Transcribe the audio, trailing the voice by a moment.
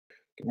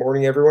Good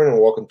morning, everyone,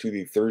 and welcome to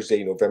the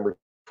Thursday, November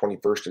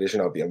 21st edition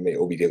of the MMA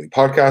OB Daily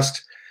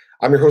Podcast.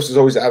 I'm your host, as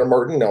always, Adam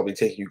Martin, and I'll be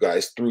taking you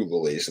guys through the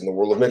latest in the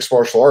world of mixed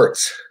martial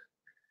arts.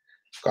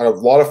 Got a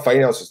lot of fight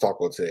announcements to talk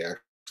about today,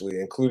 actually,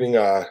 including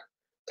a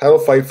title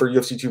fight for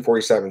UFC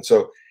 247.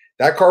 So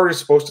that card is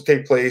supposed to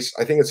take place,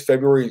 I think it's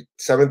February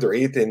 7th or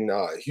 8th in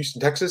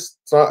Houston, Texas.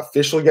 It's not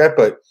official yet,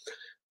 but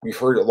we've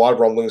heard a lot of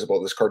rumblings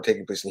about this card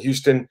taking place in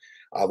Houston.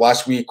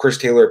 Last week, Chris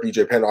Taylor at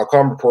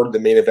BJPenn.com reported the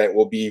main event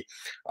will be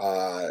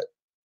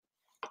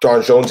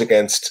Jon Jones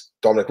against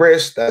Dominic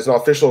Reyes. That's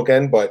not official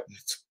again, but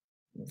it's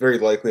very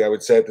likely, I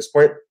would say, at this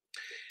point.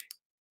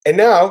 And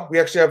now we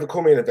actually have the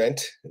co-main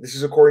event. This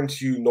is according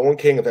to Nolan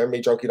King of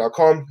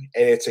MMAJunkie.com,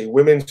 and it's a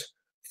women's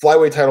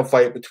flyweight title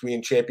fight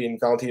between champion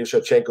Valentina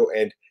Shevchenko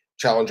and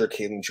challenger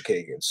Katlyn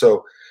Chookagian.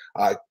 So,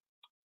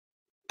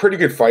 pretty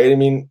good fight. I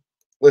mean,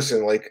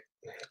 listen,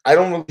 I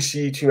don't really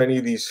see too many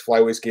of these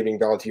flyweights giving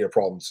Valentina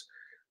problems.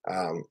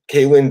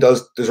 Katlyn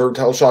does deserve a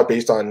title shot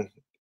based on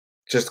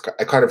just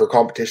a kind of her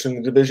competition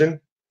in the division.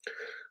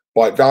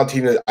 But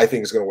Valentina, I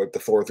think, is going to wipe the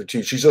floor with her,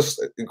 too. She's just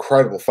an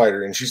incredible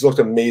fighter, and she's looked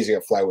amazing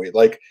at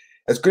flyweight.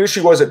 As good as she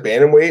was at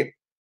bantamweight,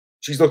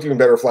 she's looked even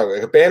better at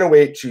flyweight. At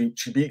bantamweight,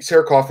 she beat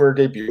Sarah Kaufman in her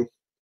debut.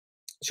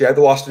 She had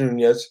the loss to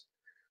Nunes.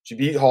 She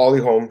beat Holly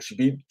Holm. She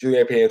beat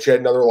Julianne Payne. She had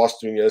another loss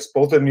to Nunes.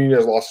 Both of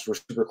Nunes' losses were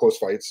super close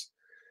fights.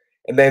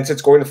 And then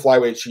since going to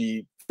flyweight,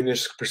 she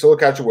finished Priscilla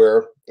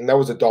Cachoeira, and that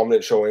was a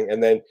dominant showing,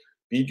 and then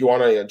beat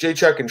Joanna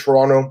Jacek in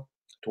Toronto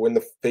to win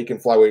the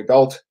vacant flyweight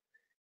belt,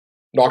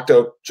 knocked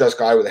out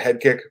Jessica Eye with a head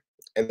kick,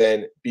 and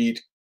then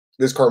beat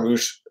Liz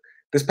Carmouche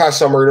this past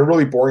summer in a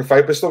really boring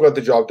fight, but still got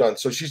the job done.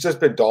 So she's just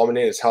been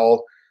dominant as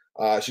hell.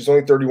 She's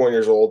only 31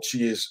 years old.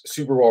 She is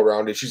super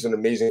well-rounded. She's an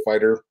amazing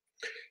fighter.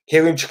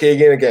 Katlyn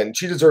Chookagian, again,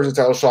 she deserves a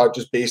title shot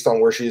just based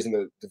on where she is in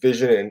the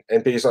division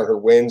and based on her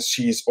wins.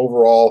 She's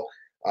overall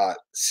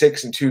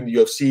 6-2 in the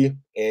UFC,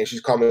 and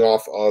she's coming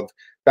off of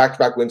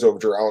back-to-back wins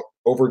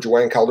over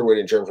Joanne Calderwood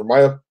and Jennifer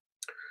Maia.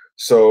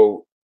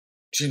 So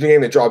she's been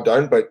getting the job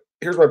done, but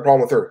here's my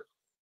problem with her.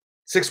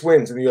 6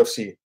 wins in the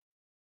UFC.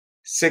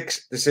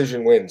 6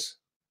 decision wins.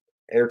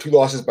 And her 2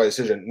 losses by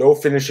decision. No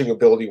finishing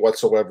ability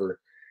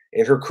whatsoever.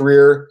 In her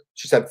career,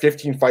 she's had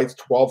 15 fights,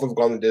 12 have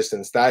gone the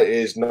distance. That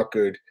is not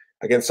good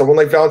against someone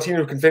like Valentina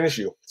who can finish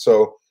you.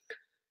 So,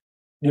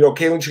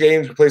 Katlyn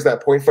Chookagian plays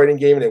that point fighting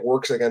game, and it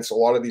works against a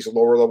lot of these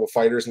lower level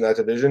fighters in that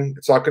division.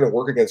 It's not going to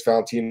work against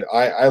Valentina.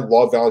 I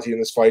love Valentina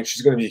in this fight.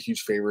 She's going to be a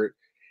huge favorite.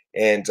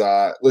 And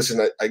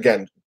listen,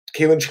 again,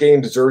 Katlyn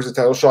Chookagian deserves a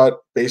title shot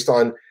based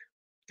on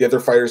the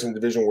other fighters in the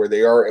division where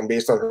they are and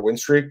based on her win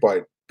streak,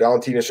 but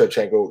Valentina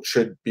Shevchenko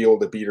should be able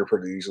to beat her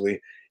pretty easily.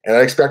 And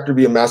I expect her to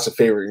be a massive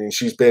favorite. I mean,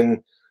 she's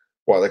been,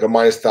 a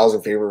minus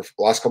 1,000 favorite for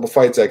the last couple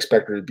fights. I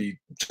expect her to be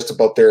just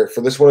about there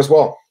for this one as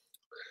well.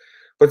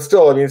 But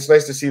still, I mean, it's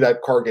nice to see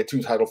that card get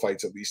 2 title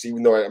fights at least,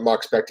 even though I'm not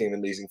expecting an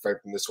amazing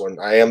fight from this one.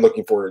 I am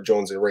looking forward to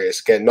Jones and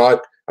Reyes. Again,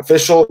 not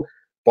official,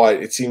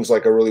 but it seems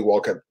like a really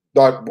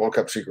not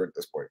well-kept secret at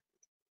this point.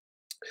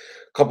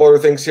 A couple other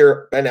things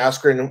here. Ben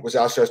Askren was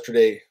asked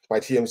yesterday by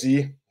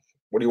TMZ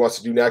what he wants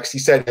to do next. He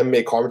said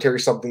MMA commentary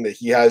is something that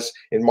he has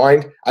in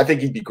mind. I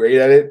think he'd be great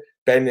at it.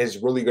 Ben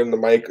is really good on the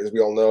mic, as we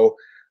all know.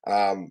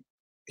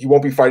 He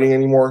won't be fighting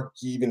anymore.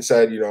 He even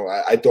said,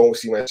 I don't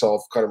see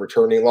myself kind of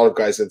returning. A lot of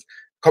guys have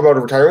come out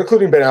of retirement,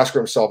 including Ben Askren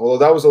himself,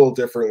 although that was a little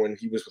different when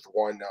he was with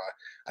One.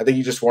 I think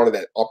he just wanted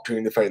that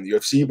opportunity to fight in the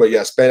UFC. But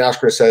yes, Ben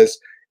Askren says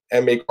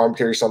MMA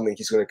commentary is something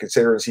he's going to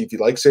consider and see if he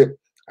likes it.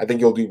 I think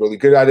he'll do really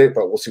good at it,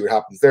 but we'll see what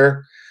happens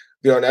there.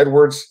 Leon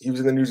Edwards, he was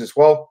in the news as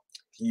well.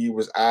 He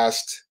was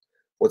asked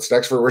what's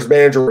next for his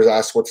manager was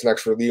asked what's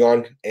next for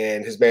Leon,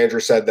 and his manager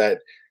said that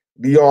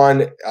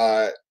Leon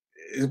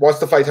wants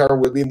to fight Tyron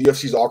Woodley, and the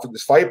UFC's offered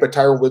this fight, but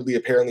Tyron Woodley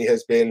apparently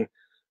has been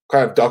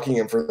kind of ducking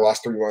him for the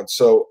last 3 months.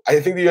 So I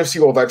think the UFC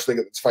will eventually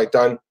get this fight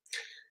done.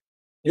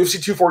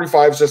 UFC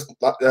 245 is just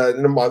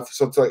in a month,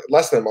 so it's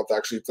less than a month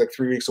actually. It's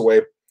 3 weeks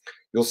away.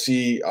 You'll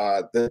see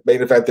the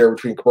main event there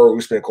between Kamaru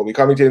Usman and Colby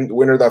Covington. The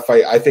winner of that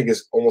fight, I think,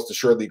 is almost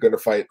assuredly going to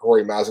fight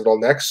Jorge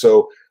Masvidal next.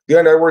 So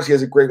Leon Edwards, he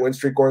has a great win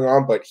streak going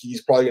on, but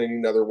he's probably going to need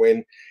another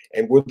win.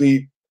 And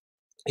Woodley,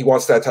 he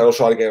wants that title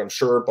shot again, I'm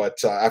sure.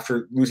 But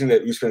after losing to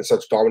Usman in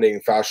such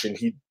dominating fashion,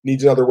 he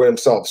needs another win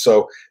himself.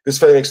 So this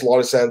fight makes a lot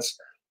of sense.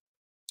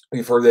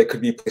 We've heard that it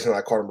could be placed on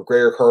that Conor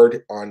McGregor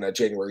card on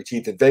January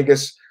 18th in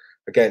Vegas.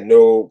 Again,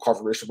 no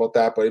confirmation about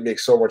that, but it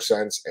makes so much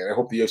sense, and I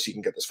hope the UFC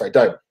can get this fight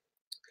done.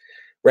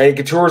 Randy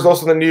Couture is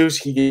also in the news.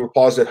 He gave a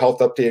positive health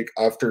update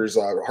after his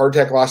heart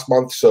attack last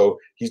month, so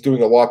he's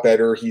doing a lot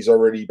better. He's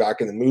already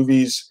back in the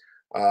movies.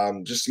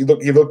 He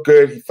looked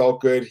good. He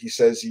felt good. He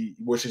says he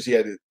wishes he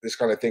had this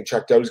kind of thing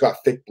checked out. He's got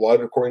thick blood,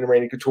 according to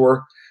Randy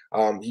Couture.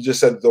 He just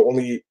said the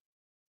only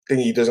thing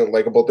he doesn't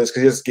like about this,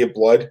 because he has to give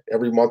blood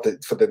every month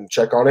for them to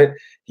check on it.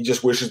 He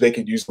just wishes they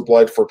could use the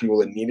blood for people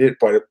that need it,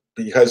 but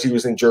because he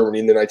was in Germany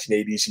in the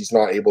 1980s, he's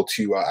not able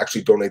to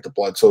actually donate the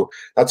blood. So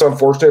that's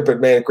unfortunate, but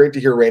man, great to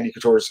hear Randy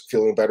Couture is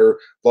feeling better.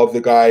 Love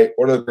the guy,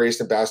 one of the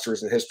greatest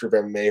ambassadors in the history of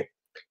MMA.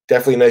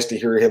 Definitely nice to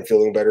hear him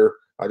feeling better.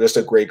 Just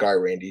a great guy,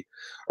 Randy.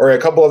 All right,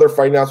 a couple other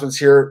fight announcements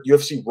here.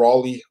 UFC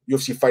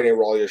Fighting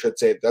Raleigh, I should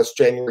say. That's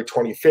January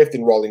 25th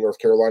in Raleigh, North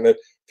Carolina.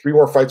 3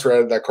 more fights are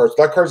added to that card.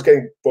 So that card's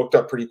getting booked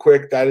up pretty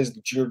quick. That is the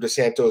Junior Dos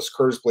Santos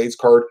Curtis Blades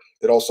card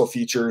that also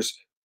features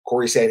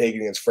Corey Sandhagen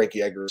against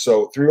Frankie Edgar.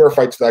 So 3 more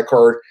fights to that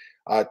card.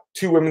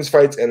 2 women's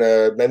fights and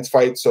a men's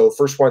fight. So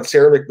first one,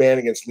 Sarah McMahon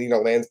against Lena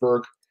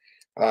Landsberg.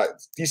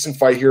 Decent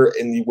fight here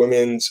in the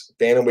women's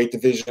bantamweight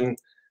division.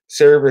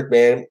 Sarah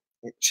McMahon,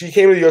 she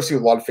came to the UFC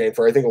with a lot of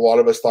fanfare. I think a lot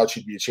of us thought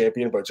she'd be a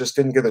champion, but just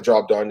didn't get the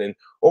job done. And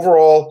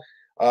overall,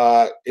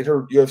 in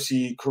her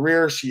UFC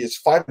career, she is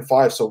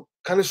 5-5, so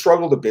kind of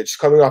struggled a bit. She's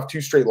coming off 2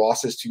 straight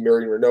losses to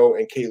Marion Renault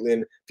and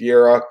Caitlin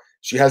Vieira.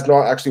 She has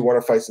not actually won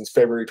a fight since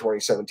February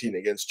 2017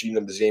 against Gina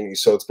Mazzani.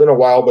 So it's been a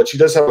while, but she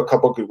does have a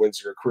couple good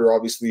wins in her career,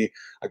 obviously,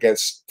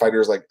 against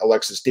fighters like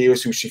Alexis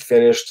Davis, who she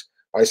finished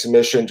by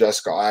submission,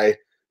 Jessica Ai,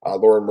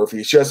 Lauren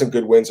Murphy. She has some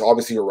good wins.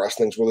 Obviously, her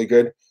wrestling's really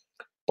good,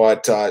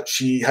 but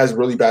she has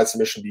really bad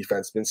submission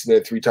defense, been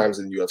submitted 3 times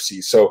in the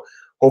UFC. So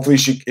hopefully,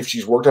 if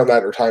she's worked on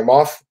that, her time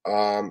off,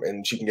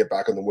 and she can get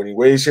back on the winning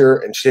ways here,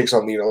 and she takes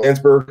on Lena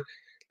Landsberg.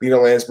 Lena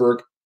Landsberg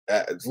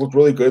has looked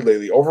really good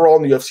lately. Overall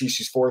in the UFC,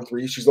 she's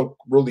 4-3. She's looked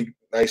really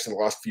nice in the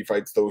last few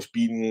fights, those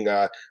beating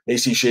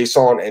Macy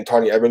Chiasson and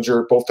Tanya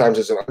Ebinger both times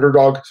as an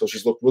underdog. So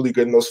she's looked really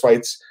good in those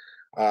fights.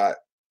 Her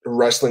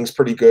wrestling's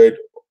pretty good.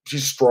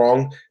 She's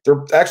strong.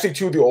 They're actually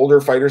 2 of the older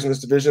fighters in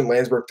this division.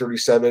 Landsberg,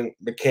 37.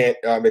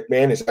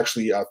 McMahon is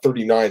actually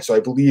 39. So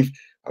I believe,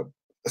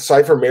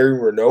 aside from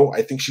Marion Renault,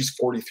 I think she's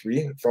 43,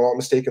 if I'm not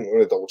mistaken. I'm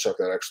going to double check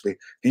that, actually.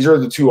 These are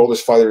the 2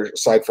 oldest fighters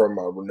aside from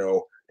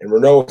Renault. And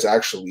Renault is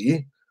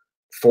actually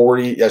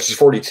 40. Yeah, she's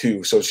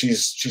 42. So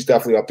she's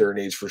definitely up there in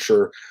age for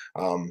sure.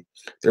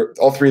 They're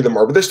all 3 of them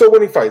are, but they're still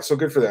winning fights. So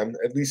good for them.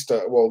 At least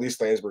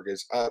Landsberg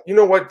is. You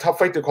know what? Tough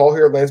fight to call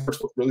here.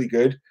 Landsberg's looked really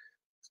good.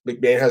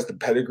 McMahon has the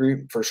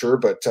pedigree for sure,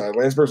 but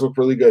Landsberg's looked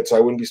really good. So I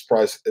wouldn't be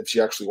surprised if she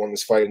actually won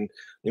this fight. And,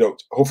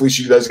 hopefully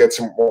she does get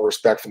some more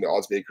respect from the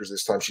odds makers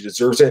this time. She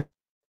deserves it.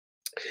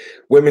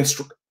 Women's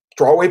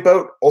strawweight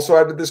bout also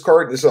added this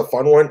card. This is a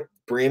fun one.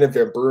 Brianna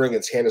Van Buren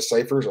against Hannah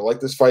Cifers. I like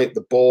this fight.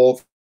 The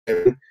Bull,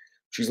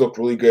 she's looked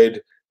really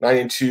good.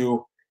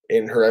 9-2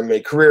 in her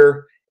MMA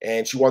career.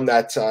 And she won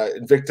that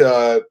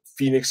Invicta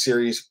Phoenix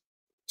Series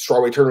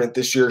strawweight tournament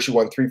this year. She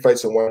won 3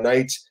 fights in 1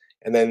 night.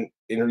 And then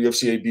in her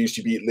UFC debut,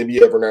 she beat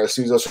Libya Bernarda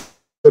Souza. So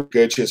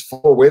good. She has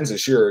 4 wins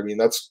this year. I mean,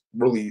 that's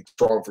really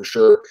strong for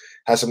sure.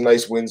 Has some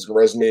nice wins in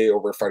resume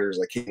over fighters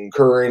like Caitlin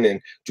Curran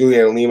and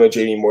Juliana Lima,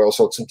 Jamie Moyle.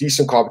 So it's some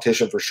decent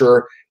competition for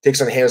sure.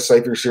 Takes on Hannah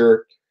Cifers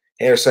here.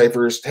 Hannah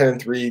Cifers,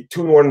 10-3,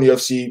 2-1 in the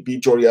UFC,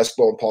 beat Jodie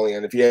Esquibel and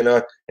Polyana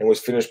Viena, and was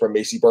finished by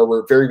Macy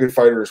Barber. Very good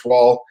fighter as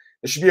well.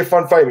 It should be a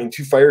fun fight. I mean,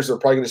 2 fighters that are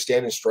probably going to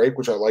stand and strike,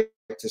 which I like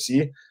to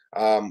see.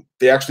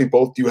 They actually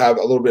both do have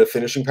a little bit of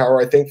finishing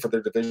power, I think, for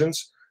their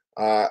divisions.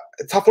 A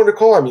tough one to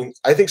call. I mean,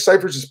 I think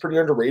Cifers is pretty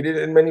underrated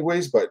in many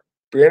ways, but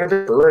Brianna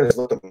Van Buren has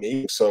looked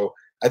amazing. So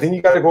I think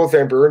you got to go with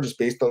Van Buren just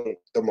based on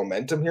the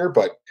momentum here.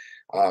 But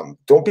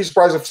don't be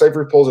surprised if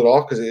Cifers pulls it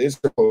off, because it is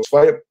a close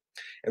fight.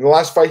 And the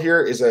last fight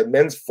here is a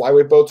men's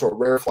flyweight bout, so a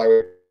rare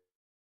flyweight.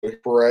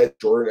 Perez,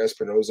 Jordan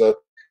Espinoza,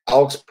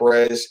 Alex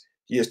Perez.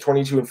 He is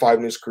 22-5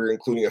 in his career,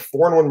 including a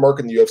 4-1 mark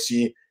in the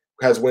UFC.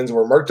 Has wins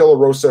over Mark De La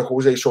Rosa,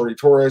 Jose Shorty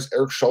Torres,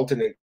 Eric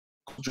Shelton, and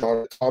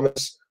John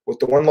Thomas, with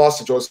the 1 loss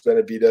to Joseph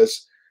Benavidez.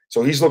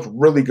 So he's looked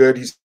really good.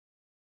 He's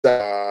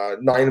 9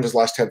 of his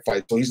last 10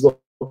 fights, so he's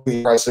looked really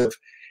impressive.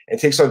 And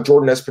takes on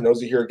Jordan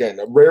Espinoza here again.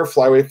 A rare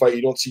flyweight fight.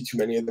 You don't see too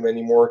many of them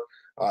anymore.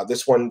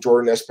 This one,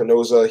 Jordan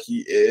Espinoza,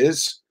 he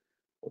is,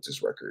 what's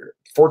his record?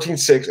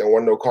 14-6 and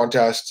 1 no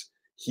contest.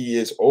 He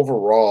is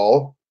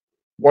overall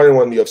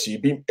 1-1 in the UFC. He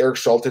beat Eric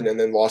Shelton and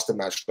then lost to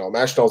Matt Schnell.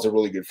 Matt Schnell's a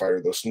really good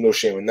fighter, though, so no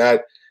shame in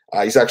that.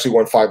 He's actually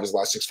won 5 of his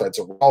last 6 fights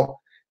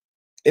overall.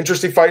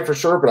 Interesting fight for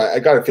sure, but I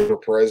got to favor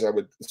Perez. I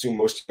would assume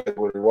most of it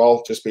would do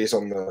well, just based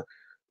on the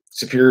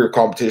superior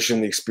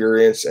competition, the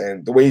experience,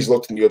 and the way he's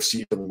looked in the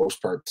UFC for the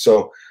most part.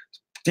 So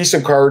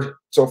decent card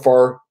so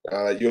far.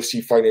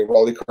 UFC Fighting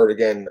Raleigh card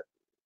again.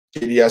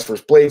 JDS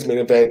versus Blades main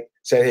event.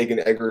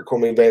 Sandhagen Edgar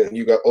co-main event, and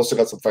you also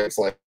got some fights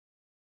like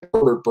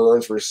Herbert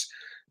Burns versus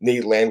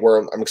Nate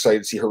Landwehr. I'm excited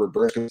to see Herbert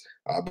Burns.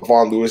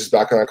 Bavon Lewis is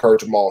back on that card.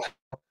 Jamal,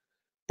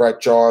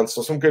 Brett Johns.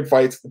 So some good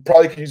fights.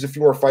 Probably could use a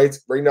few more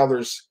fights. Right now,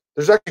 there's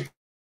actually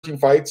 13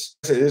 fights.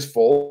 It is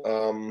full,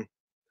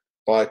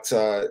 but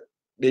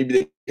maybe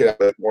they could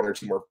have 1 or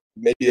 2 more.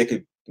 Maybe they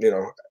could,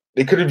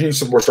 they could have used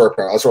some more star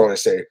power. That's what I want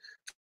to say.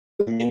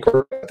 The main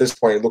card at this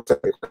point, it looks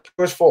like it's pretty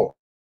much full.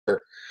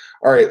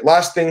 All right,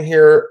 last thing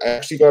here. I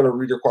actually got a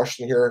reader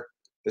question here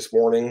this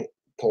morning.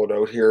 Pull it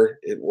out here.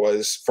 It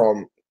was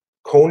from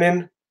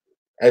Conan.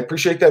 I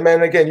appreciate that,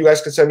 man. Again, you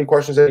guys can send me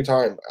questions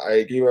anytime.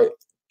 I gave out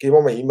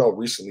my email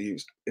recently.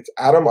 It's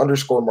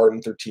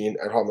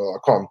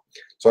Adam_Martin13@hotmail.com.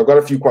 So I've got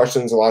a few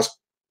questions the last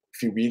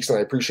few weeks, and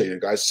I appreciate it,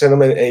 guys. Send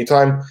them in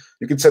anytime.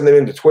 You can send them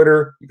into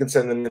Twitter. You can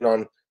send them in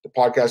on the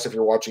podcast if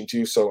you're watching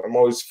too. So I'm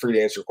always free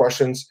to answer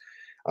questions.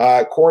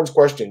 Corn's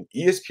question: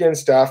 ESPN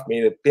staff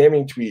made a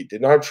damning tweet.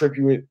 Did not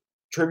attribute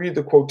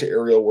the quote to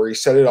Ariel, where he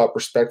set it up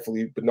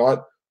respectfully, but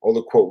not all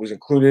the quote was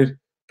included.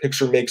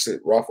 Picture makes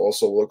it rough.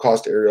 Also, will it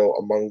cost Ariel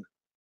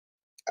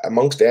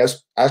amongst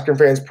Askren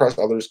fans, press,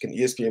 others? Can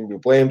ESPN be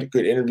blamed?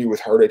 Good interview with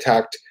heart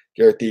attacked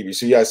Gareth Davies.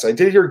 So yes, I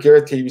did hear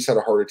Gareth Davies had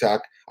a heart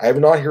attack. I have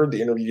not heard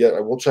the interview yet. I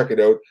will check it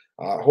out.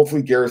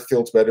 Hopefully Gareth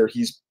feels better.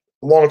 He's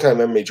a long-time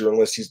MMA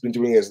journalist. He's been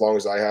doing it as long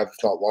as I have,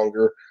 if not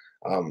longer.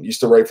 Used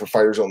to write for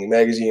Fighters Only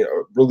magazine,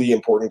 a really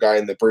important guy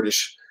in the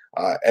British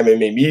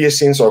MMA media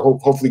scene. So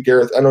hopefully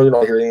Gareth, I know you're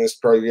not hearing this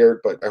probably,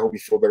 Gareth, but I hope you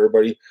feel better,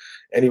 buddy.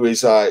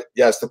 Anyways,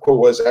 yes, the quote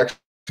was, actually,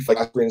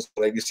 Askren's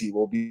legacy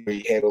will be how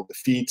he handled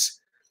defeats.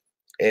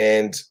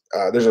 And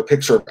there's a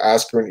picture of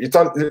Askren. It's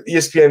on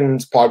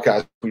ESPN's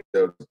podcast.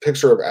 A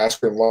picture of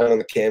Askren lying on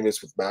the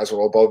canvas with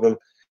Masvidal above him.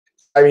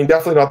 I mean,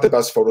 definitely not the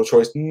best photo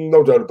choice.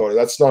 No doubt about it.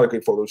 That's not a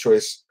good photo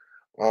choice.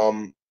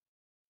 I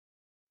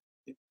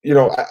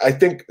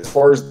think as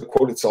far as the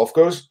quote itself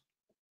goes,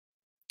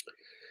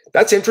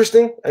 that's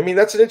interesting. I mean,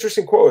 that's an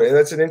interesting quote, and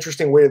that's an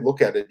interesting way to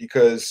look at it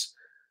because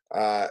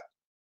I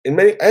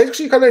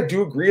actually kind of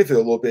do agree with it a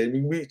little bit. I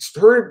mean, we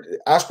heard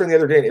Askren the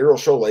other day in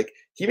Ariel's show, like,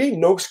 he made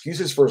no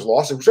excuses for his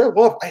losses, which I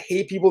love. I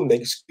hate people that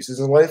make excuses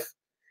in life.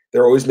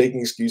 They're always making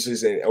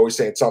excuses and always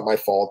saying, it's not my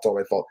fault, it's not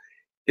my fault.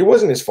 It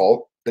wasn't his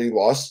fault that he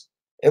lost.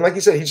 And like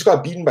you said, he just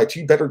got beaten by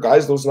two better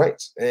guys those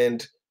nights,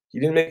 and he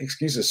didn't make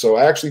excuses. So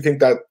I actually think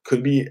that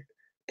could be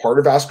part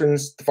of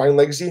Askren's defining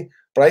legacy.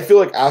 But I feel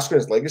like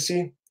Askren's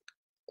legacy,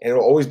 and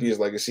it'll always be his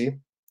legacy,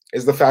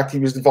 is the fact he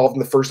was involved in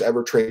the first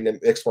ever trade in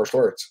mixed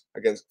martial arts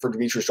for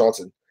Demetrius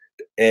Johnson.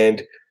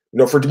 And,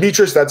 for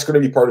Demetrius, that's going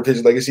to be part of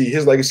his legacy.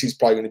 His legacy is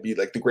probably going to be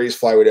like the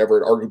greatest flyweight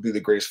ever and arguably the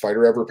greatest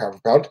fighter ever, pound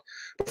for pound.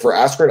 But for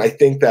Askren, I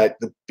think that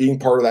being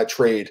part of that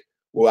trade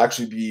will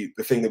actually be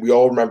the thing that we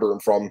all remember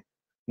him from,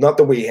 not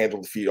the way he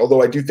handled defeat,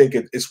 although I do think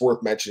it's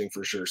worth mentioning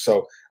for sure.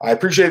 So I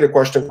appreciate the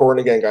question, Corin.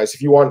 Again, guys,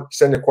 if you want,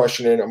 send a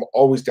question in. I'm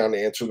always down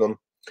to answer them.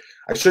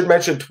 I should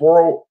mention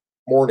tomorrow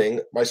morning,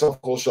 myself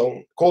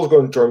and Cole's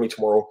going to join me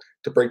tomorrow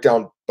to break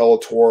down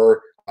Bellator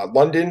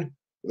London,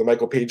 the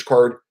Michael Page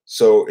card.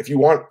 So if you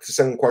want to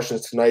send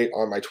questions tonight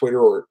on my Twitter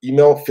or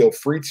email, feel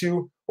free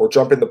to, or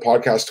jump in the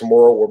podcast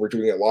tomorrow where we're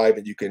doing it live,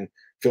 and you can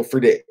feel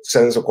free to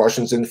send some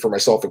questions in for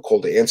myself and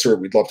Cole to answer.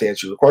 We'd love to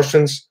answer your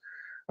questions.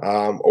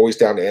 Always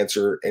down to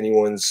answer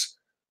anyone's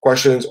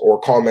questions or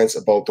comments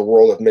about the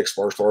world of mixed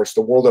martial arts,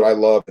 the world that I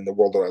love and the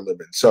world that I live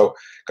in. So,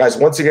 guys,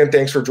 once again,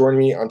 thanks for joining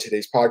me on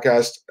today's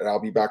podcast, and I'll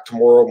be back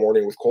tomorrow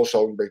morning with Cole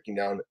Sheldon breaking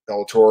down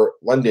Bellator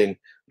London.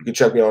 You can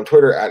check me on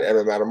Twitter at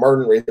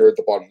MMAdamMartin, right there at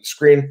the bottom of the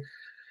screen.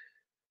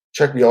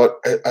 Check me out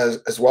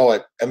as well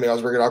at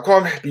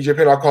MMAosberger.com,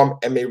 BJPen.com,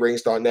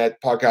 MMArings.net.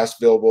 Podcast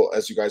available,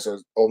 as you guys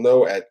all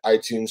know, at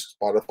iTunes,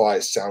 Spotify,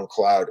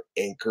 SoundCloud,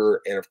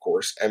 Anchor, and, of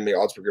course,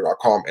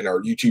 MMAosberger.com and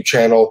our YouTube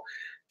channel.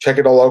 Check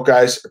it all out,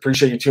 guys.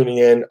 Appreciate you tuning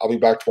in. I'll be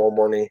back tomorrow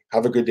morning.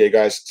 Have a good day,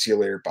 guys. See you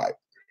later. Bye.